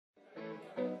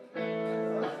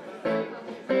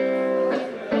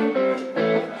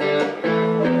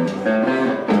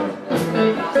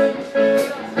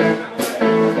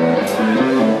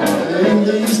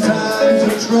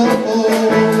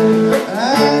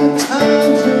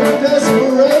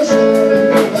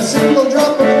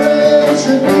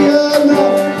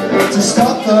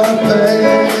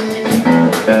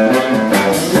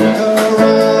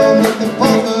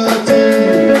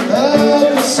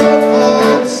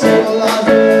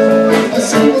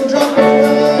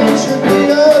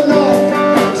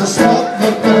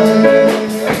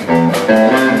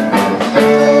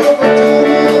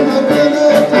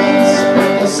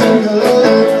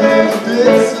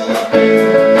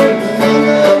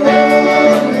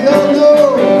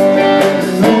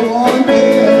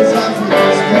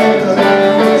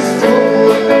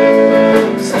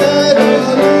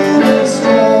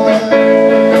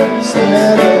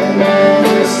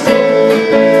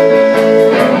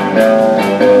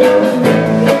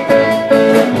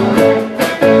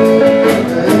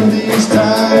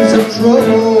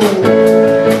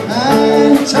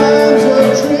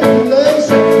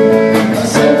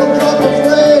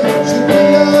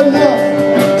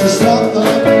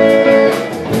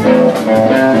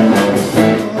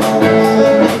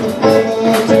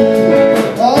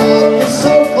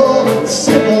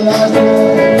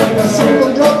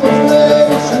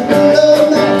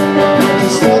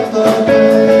of the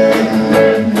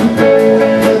pain.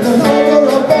 With an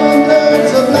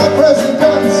overabundance of black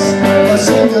presidents, a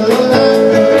singular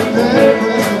land of dead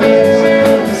presidents.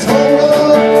 This whole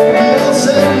world, we all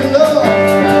say we love,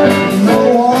 no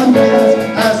one cares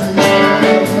as we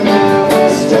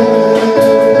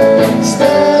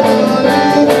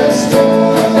steadily destroy.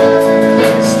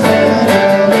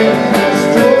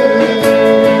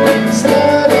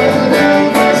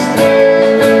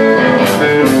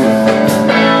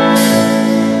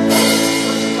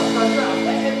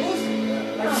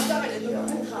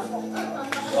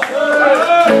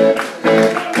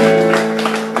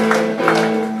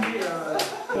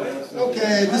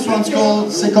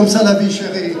 C'est comme ça la vie,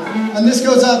 chérie. And this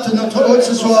goes out to notre hôte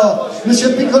ce soir, Monsieur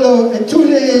PiccOlo, et tous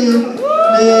les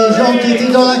gens qui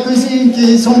étaient dans la cuisine,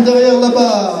 qui sont derrière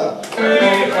là-bas.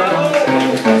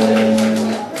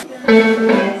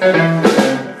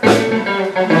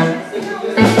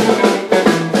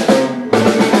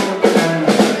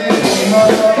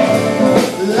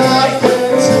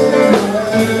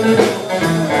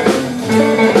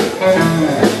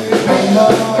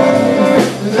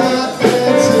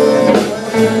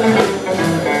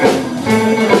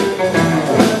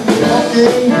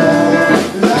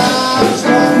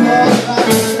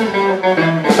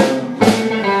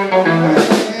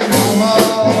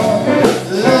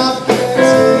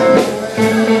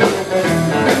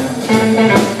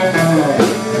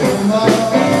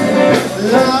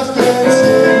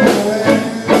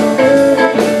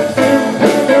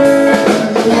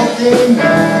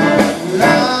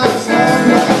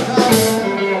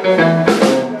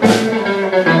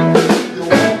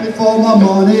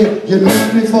 You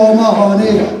need me for my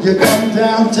honey. You come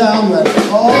downtown when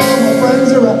all my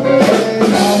friends are up. Hey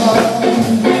mama,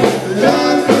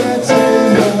 love gets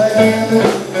in the way.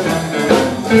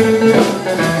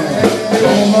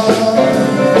 Hey mama,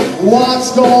 what's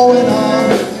going on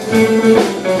with you?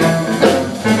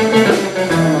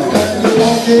 When you're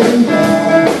walking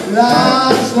down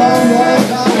life's long walk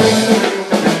away.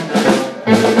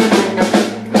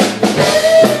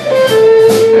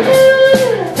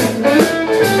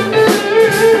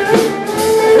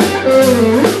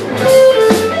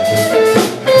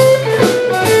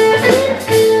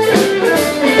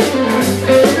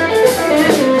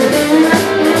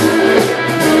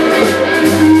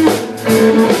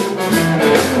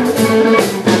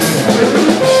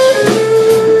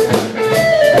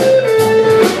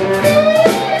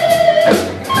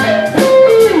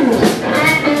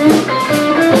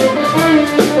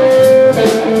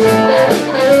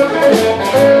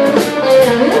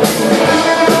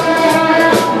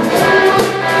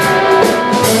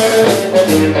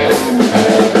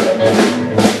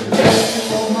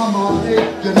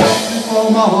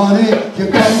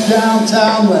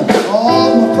 Downtown when all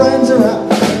my friends are out.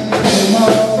 Hey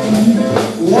mom,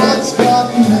 what's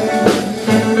gotten into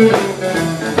you?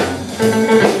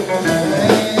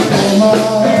 Hey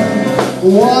mom,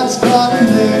 what's gotten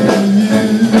into you?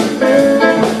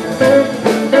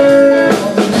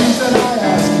 All the reason I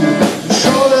ask you, you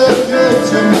sure look good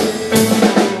to me.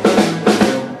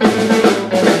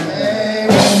 Hey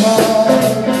mama,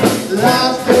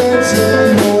 life gets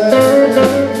in the way.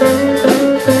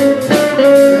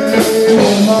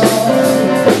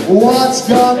 What's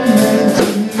gotten into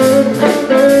you?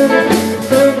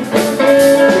 When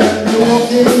you're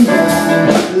walking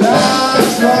down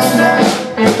life's long walk.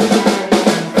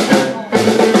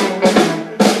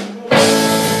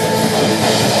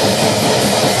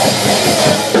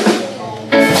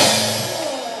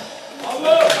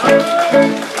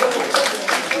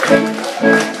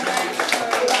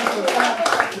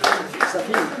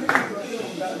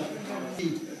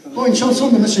 Bon, une chanson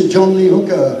de Monsieur John Lee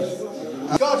Hooker.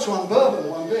 Scotch, one bourbon,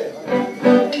 one beer.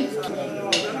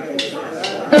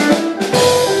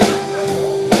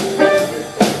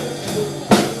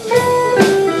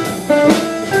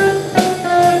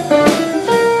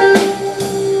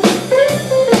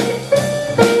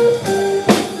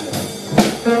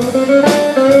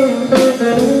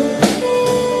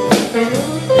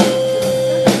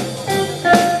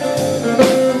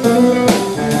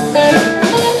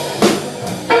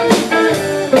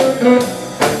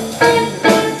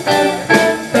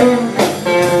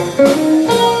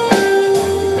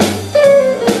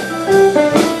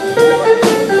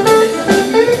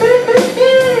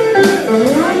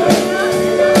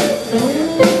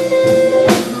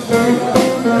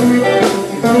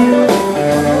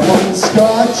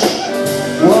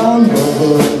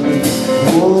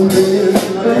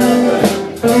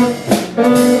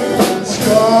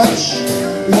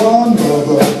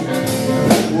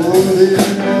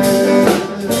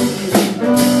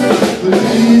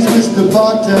 Please, Mr.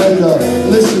 bartender,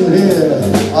 listen here,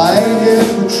 I ain't here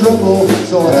for trouble,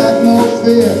 so have no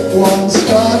fear. One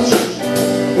scotch,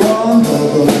 one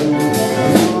bourbon,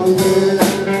 one beer.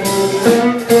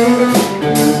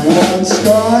 One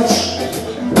scotch,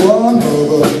 one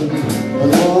bourbon,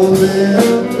 and one beer.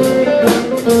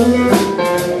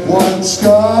 One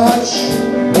scotch,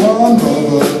 one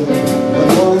bourbon,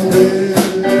 and one beer.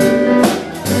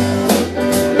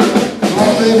 My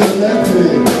baby left me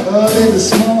early this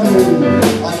morning.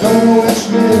 I don't know where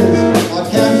she is, I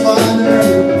can't find her.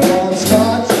 One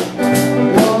scotch,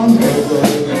 one bourbon,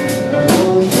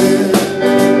 one beer.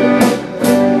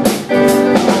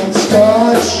 One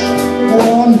scotch,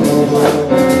 one bourbon,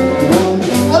 one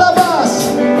beer. À la basse,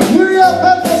 New York,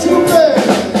 s'il vous plaît.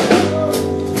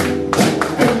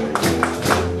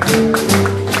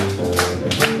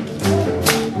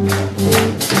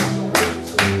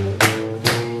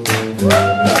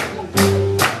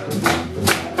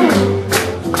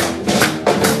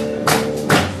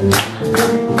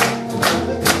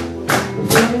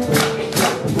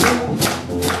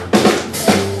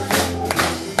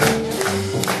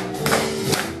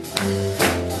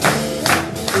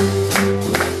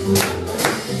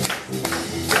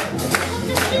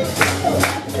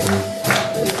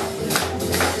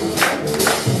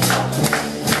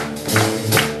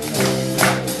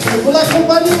 Pour la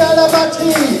compagnie à la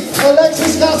batterie,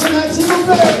 Alexis Carsonac, s'il vous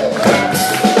plaît.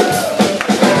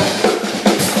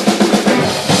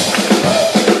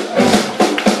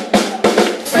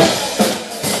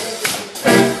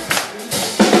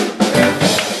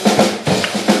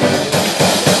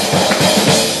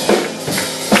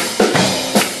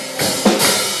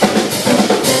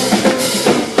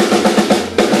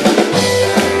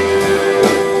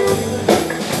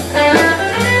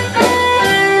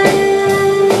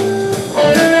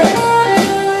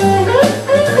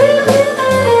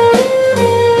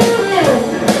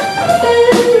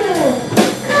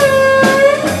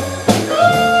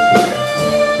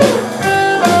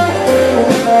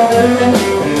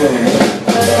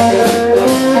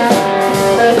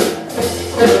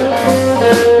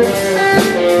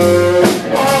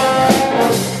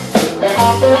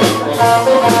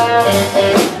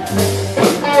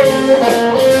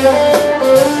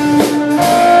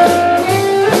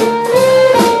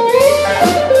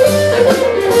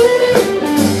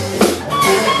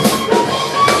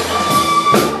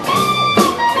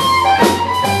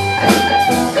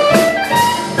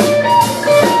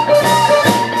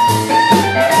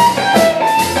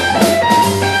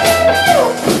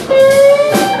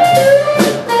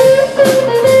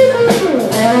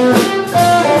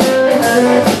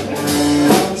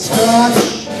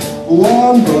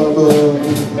 One bourbon,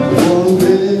 one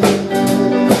beer.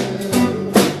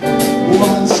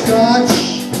 One scotch,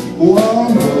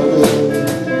 one bourbon,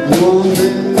 one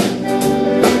beer.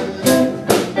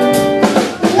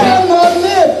 One more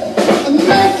lip and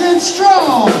make it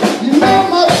strong. You know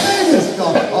my fingers go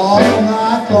all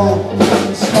night long.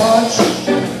 One scotch,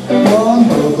 one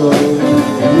bourbon,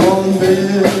 one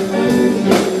beer.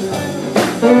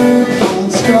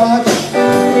 One scotch,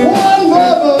 one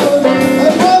bourbon,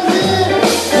 and one beer.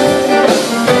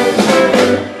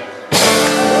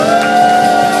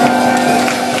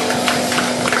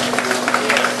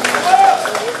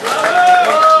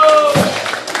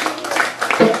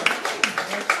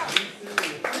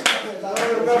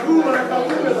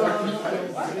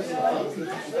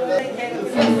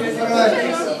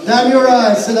 Damm your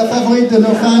eyes, c'est la favorite de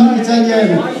nos femmes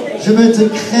italiennes. Je vais te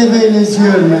crever les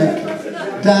yeux, mec.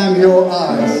 Damm your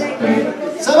eyes.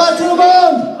 Ça va tout le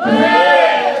monde?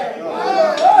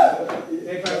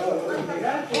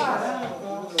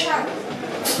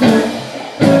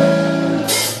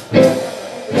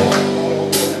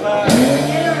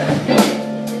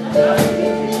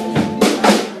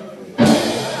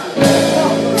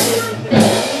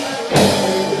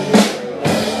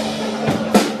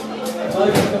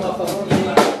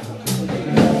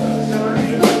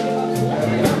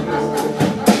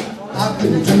 I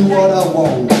can do what I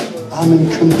want. I'm in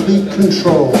complete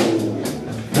control.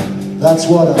 That's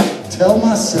what I tell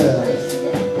myself.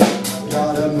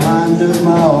 Got a mind of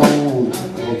my own.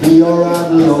 I'll be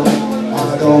alright alone.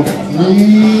 I don't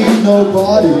need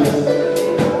nobody.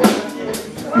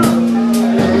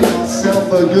 Make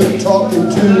myself a good talking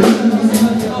to.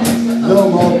 No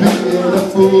more being a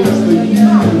fool for you.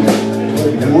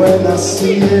 But when I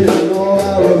see it, I know I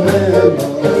remember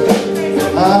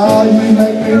how you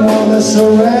make me wanna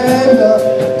surrender.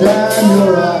 Damm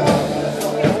your eyes,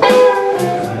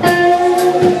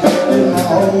 in my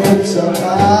hopes up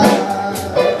high,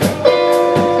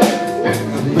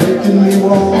 making me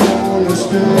wanna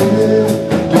stay.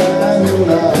 Damm your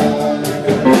eyes.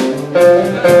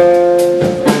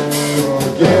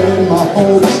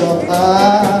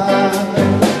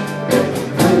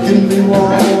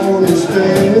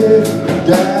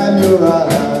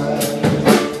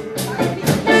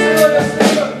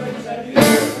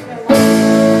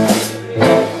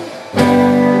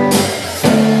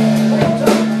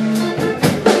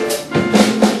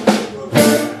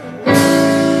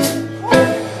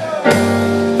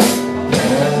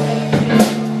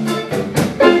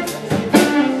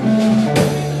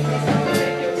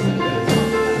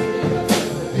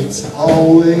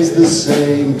 always the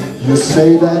same. You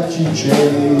say that you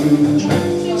change,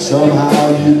 somehow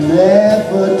you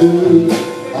never do.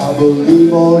 I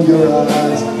believe all your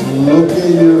eyes, look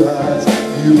in your eyes,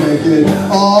 you make it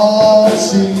all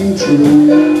seem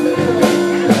true.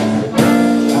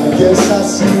 I guess I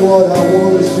see what I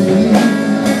want to see.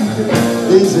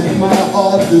 Is it my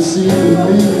heart deceiving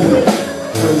me?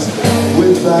 'Cause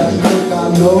with that look I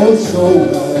know so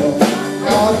well,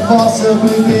 I'd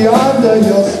possibly be under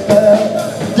your spell.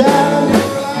 Damn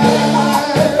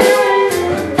right,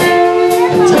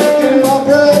 taking my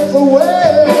breath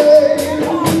away,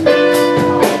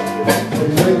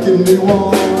 making me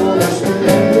wanna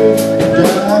stay.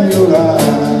 Damn, you're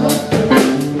right,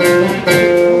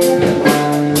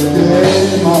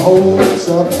 getting my hopes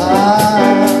up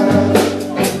high,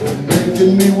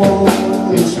 making me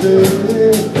wanna stay.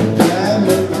 Damn,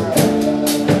 you're right.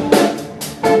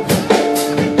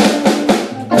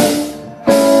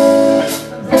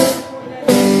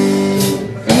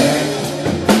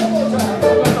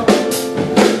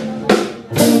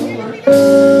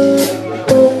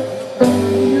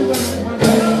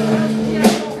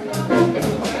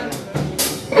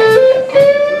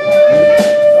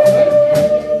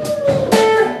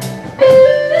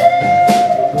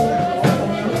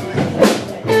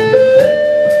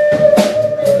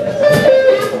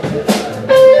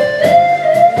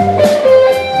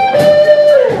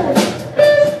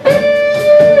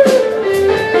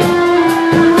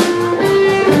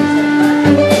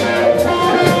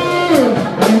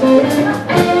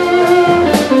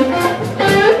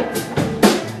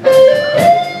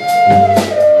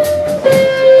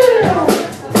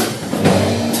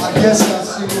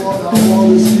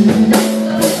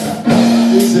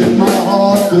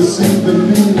 Deceiving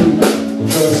me,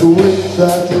 'cause with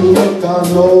that look I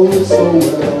know so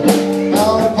well,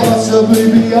 I'll possibly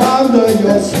be under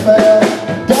your spell.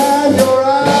 Damn, you're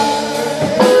right,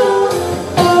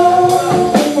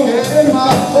 getting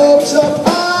my hopes up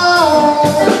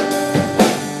high,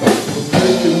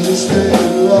 making me stay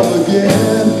in love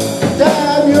again.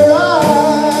 Damn, you're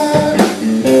right,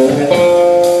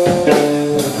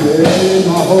 getting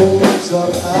my hopes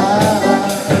up high,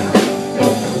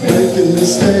 making me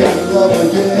stay in love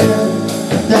again.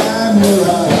 Damn, you're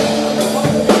right.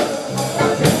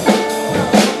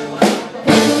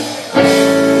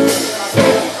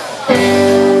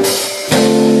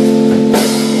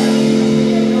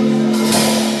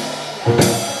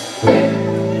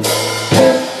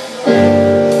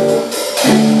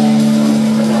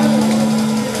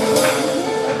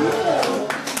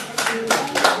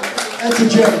 That's a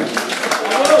joke.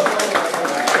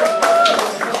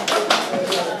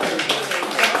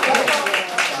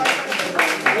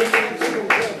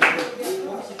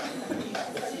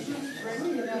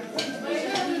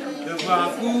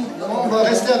 On va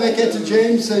rester avec Etta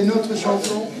James, c'est une autre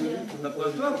chanson.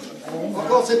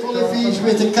 Encore c'est pour les filles, je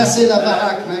vais te casser la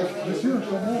baraque, mec.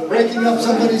 Breaking up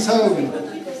somebody's home.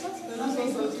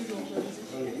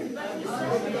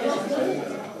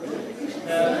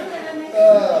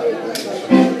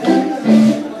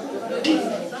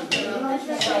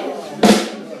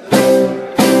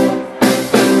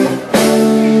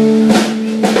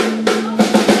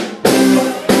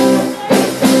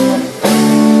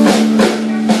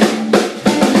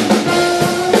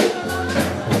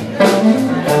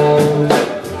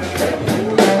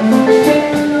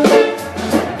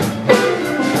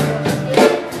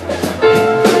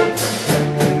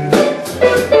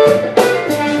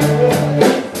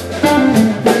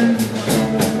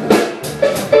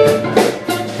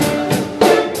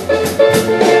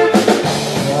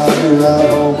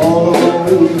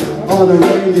 On a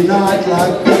rainy night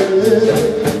like this,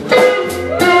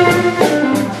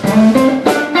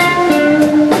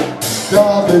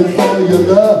 starving for your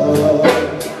love,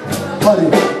 honey,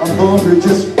 I'm hungry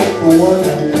just for one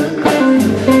kiss.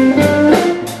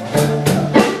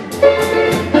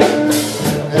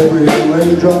 Every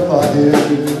raindrop I hit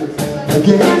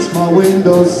against my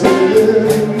windowsill,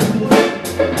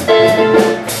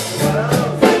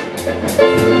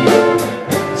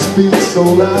 speaks so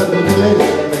loud and clear.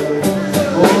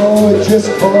 Oh, it just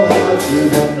caught you.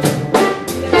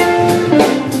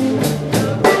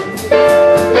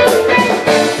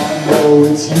 I know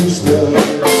it's useless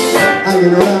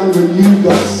hanging around when you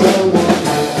got someone.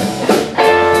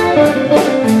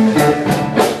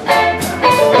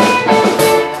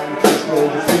 Control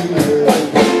the feeling.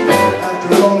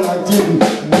 After all, I didn't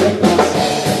make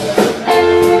myself.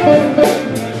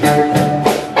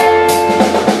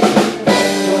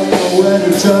 Don't know where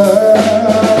to turn.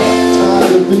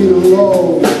 Being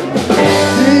alone,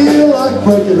 feel like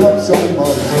breaking up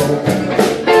somebody's home.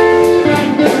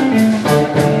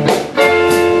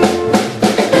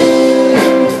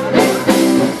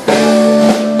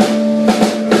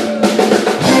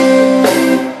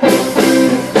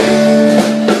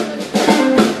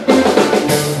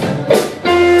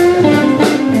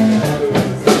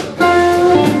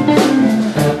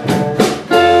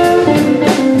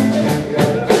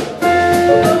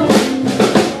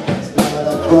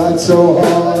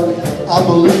 I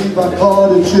believe I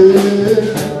caught a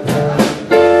chick.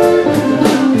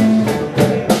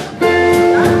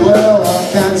 Well,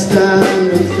 I can't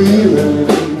stand the feeling,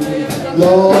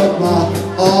 Lord, my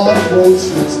heart won't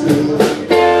sit still.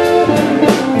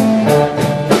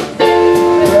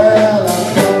 Well, I've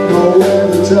got nowhere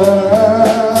to turn,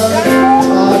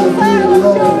 tired of being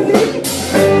alone,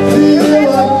 feel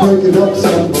like breaking up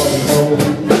somebody's home.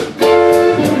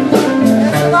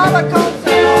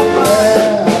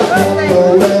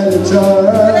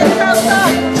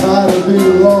 Tired of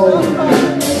being alone,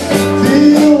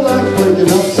 feel like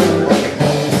breaking up somebody.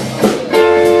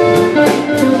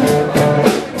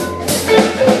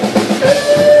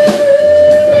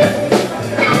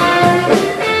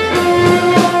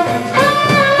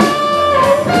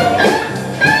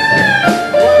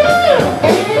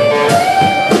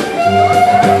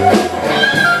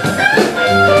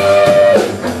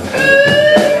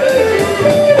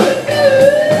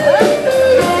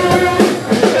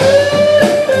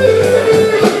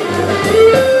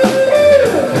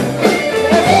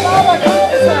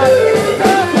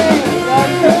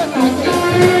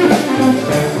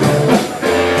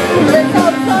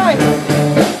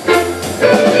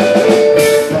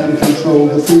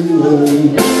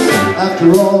 After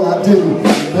all, I didn't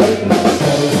make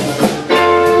myself.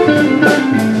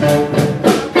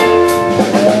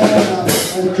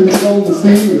 And control the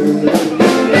feeling.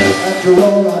 After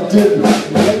all, I didn't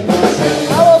make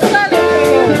myself. I will send it to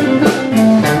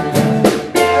you.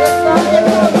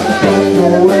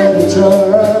 Nowhere to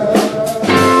turn.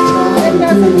 Time to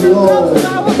be alone.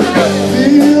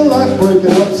 Feel like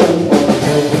breaking up somebody's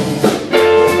home.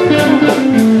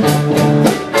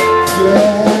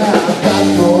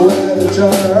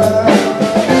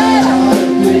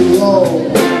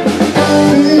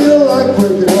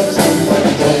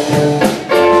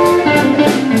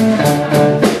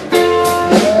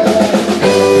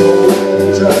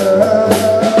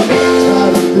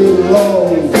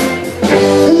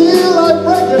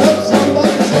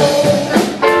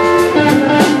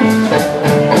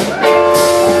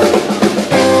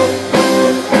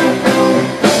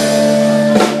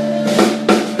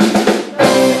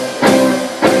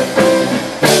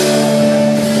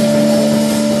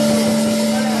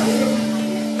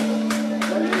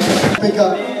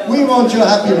 We want your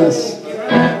happiness.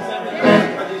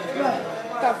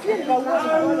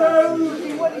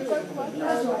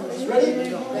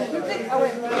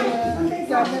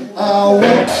 I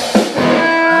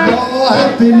want your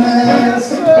happiness.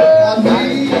 I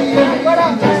need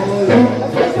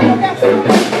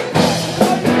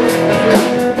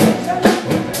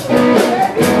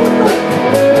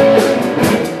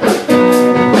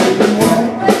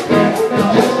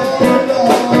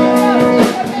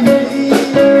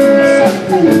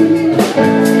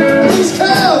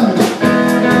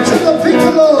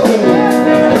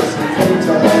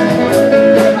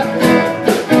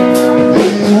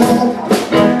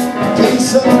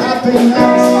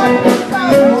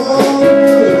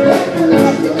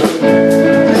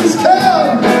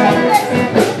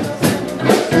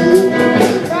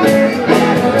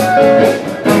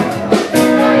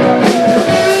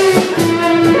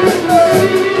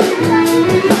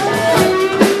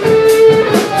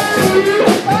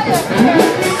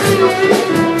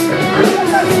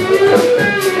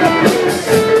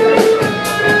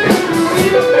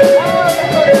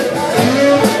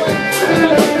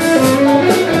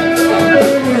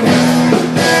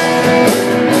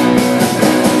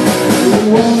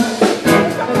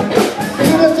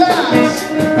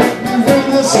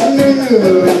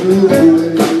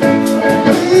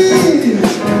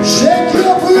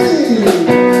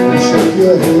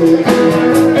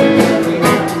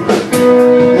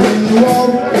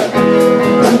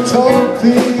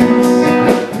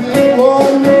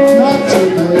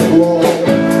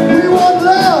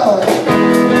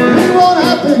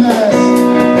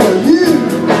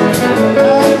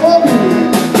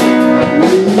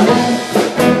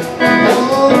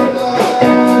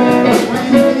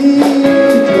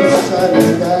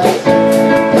satisfied.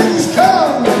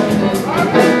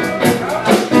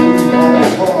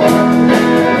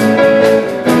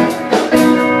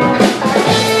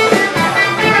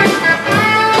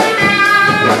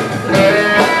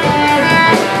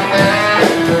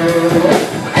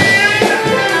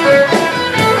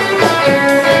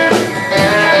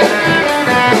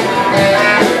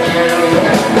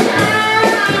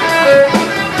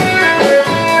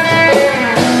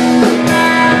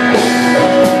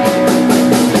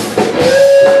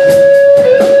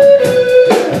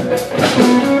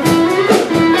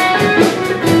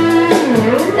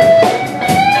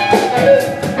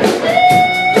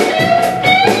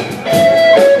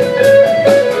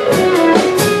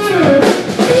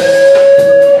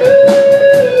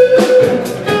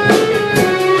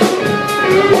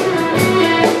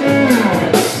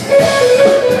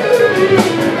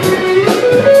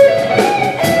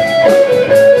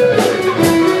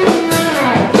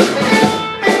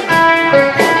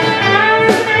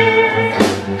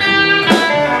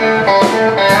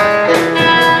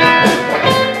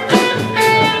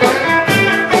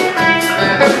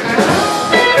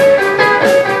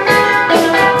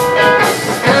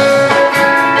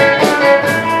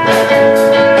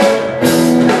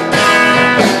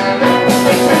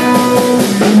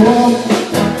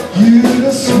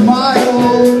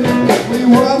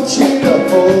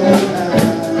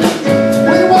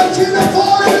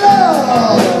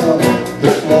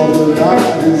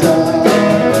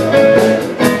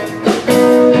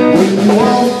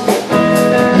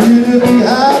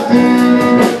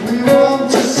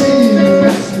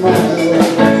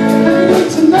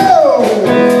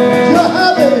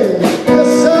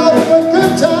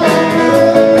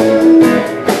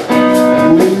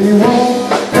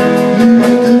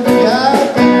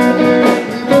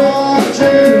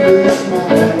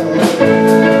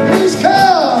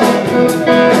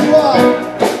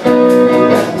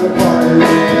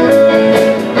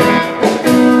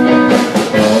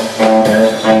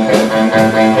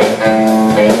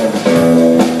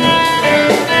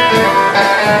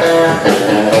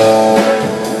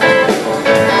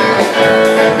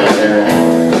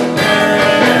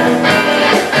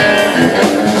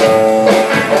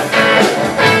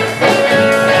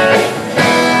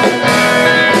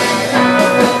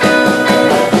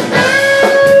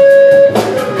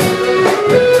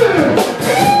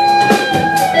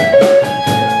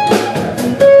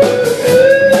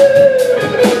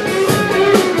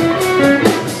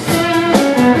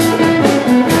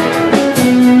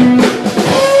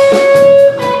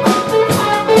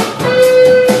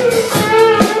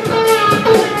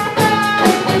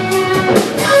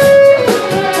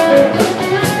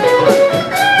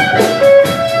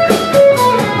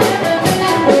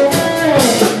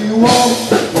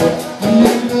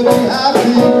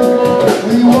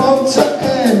 we want to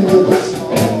end with a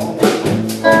song.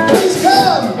 Please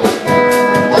come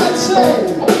and sing.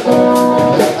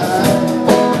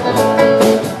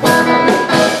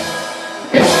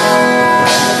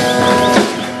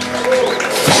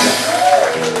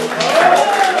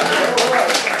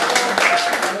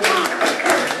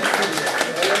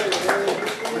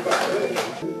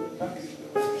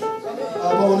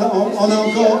 On a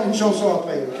encore une chanson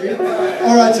après, ok?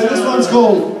 Alright, so this one's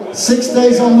called 6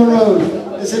 Days on the Road.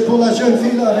 Et c'est pour la jeune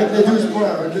fille là avec les 12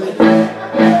 points, ok?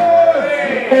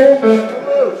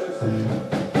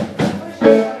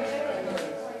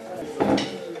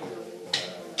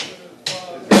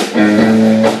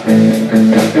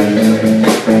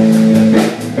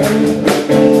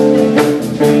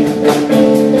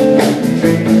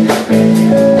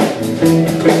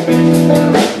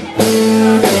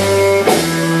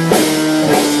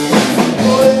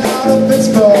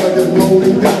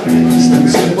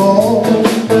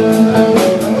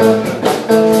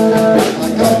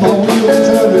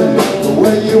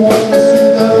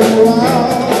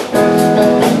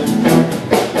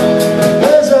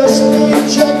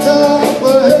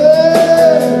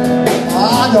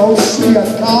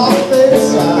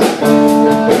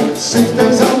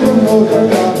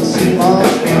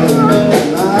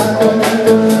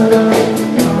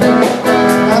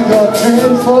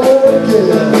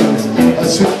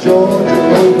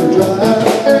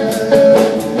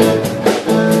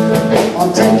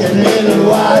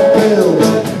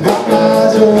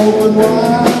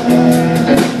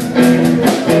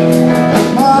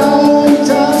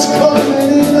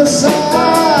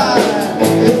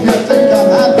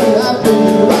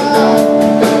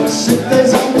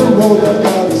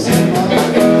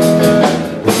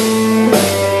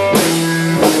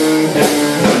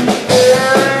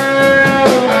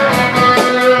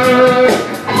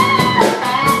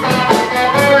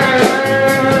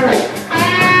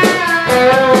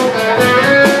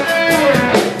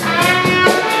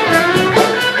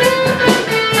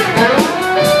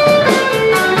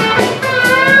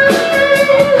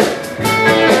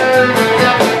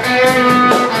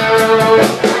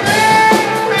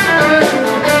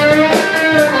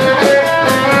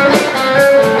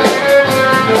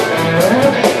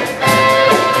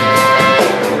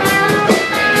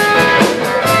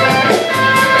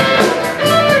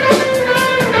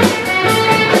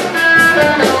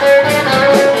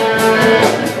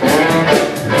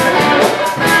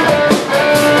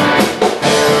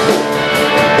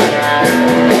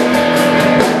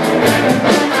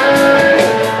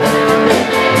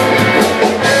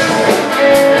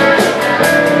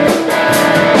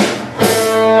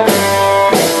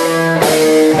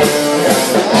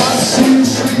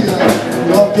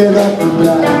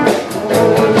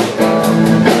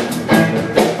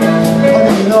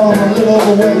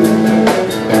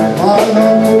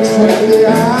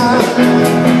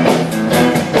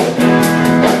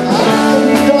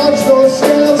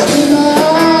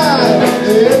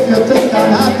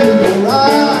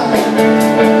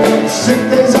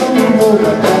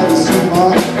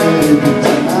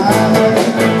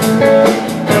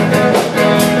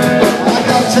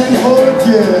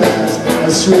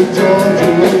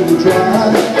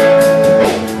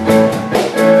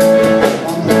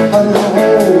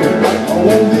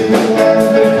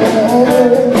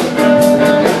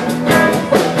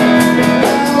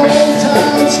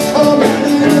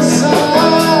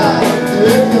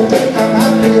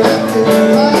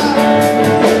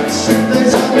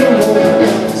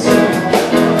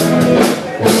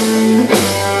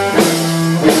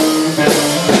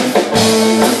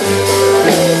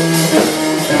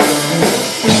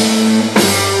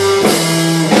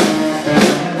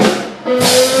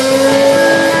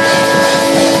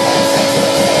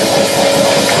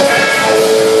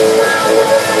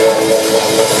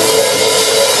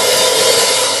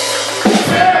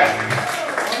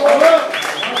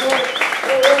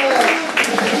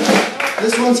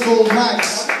 This one's called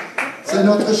Max. C'est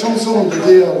notre chanson de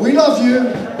dire we love you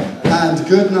and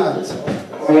good night.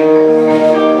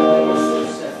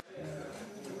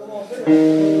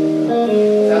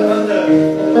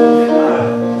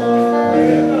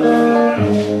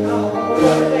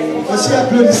 Voici,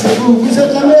 applaudissez-vous. Vous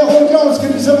êtes la meilleure audience que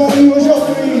nous avons eue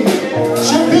aujourd'hui.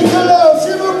 Chez PiccOlo,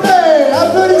 s'il vous plaît,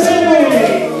 applaudissez-vous.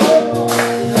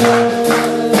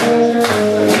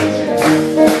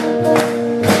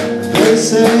 They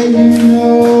say you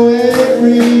know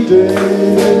every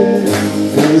day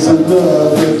is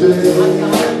another day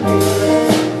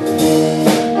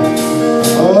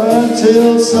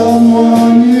until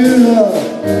someone you love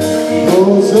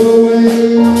goes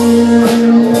away.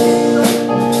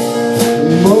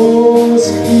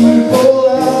 Most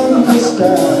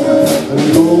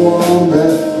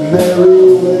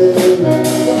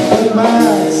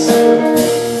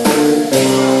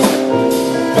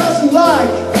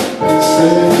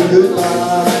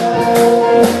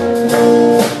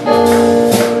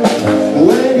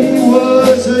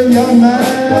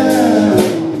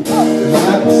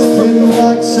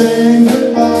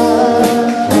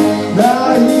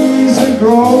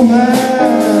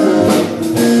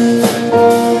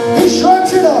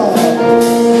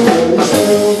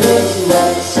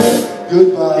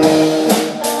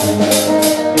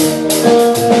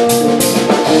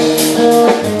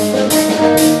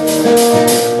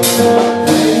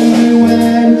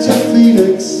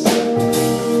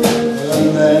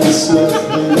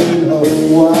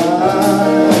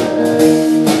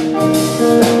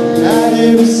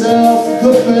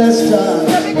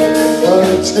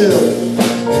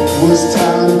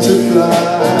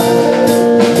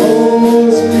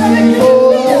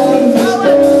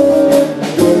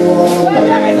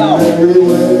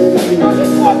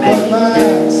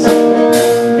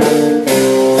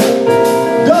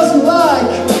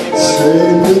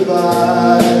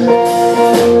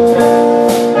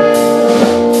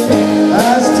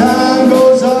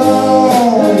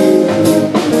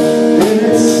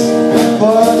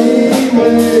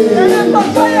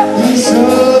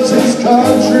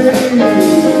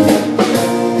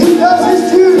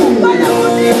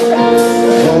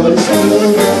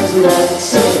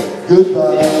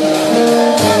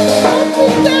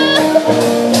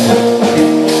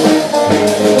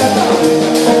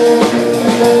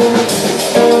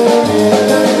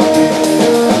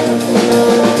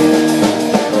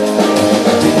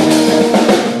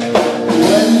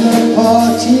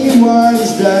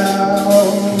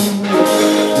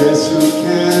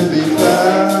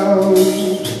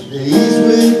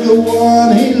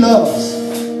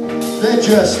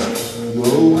just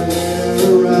nowhere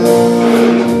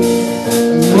around.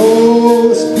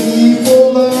 Most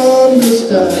people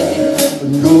understand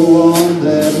and go on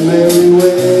their merry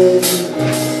way,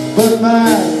 but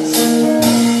Max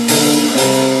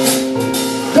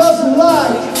doesn't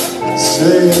like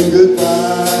saying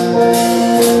goodbye.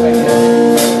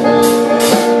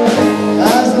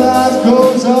 As life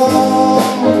goes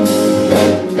on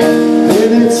in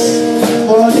its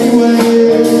funny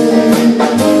way,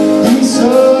 he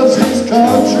serves his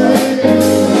country,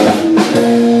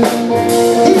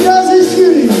 he does his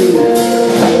duty,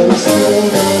 but he still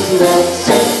does lots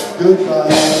of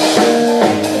goodbye.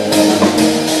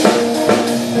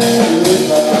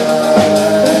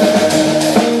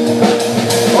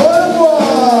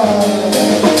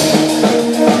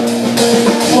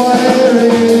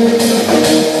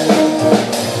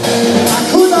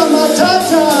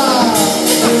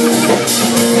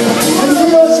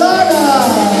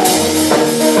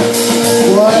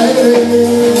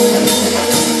 Why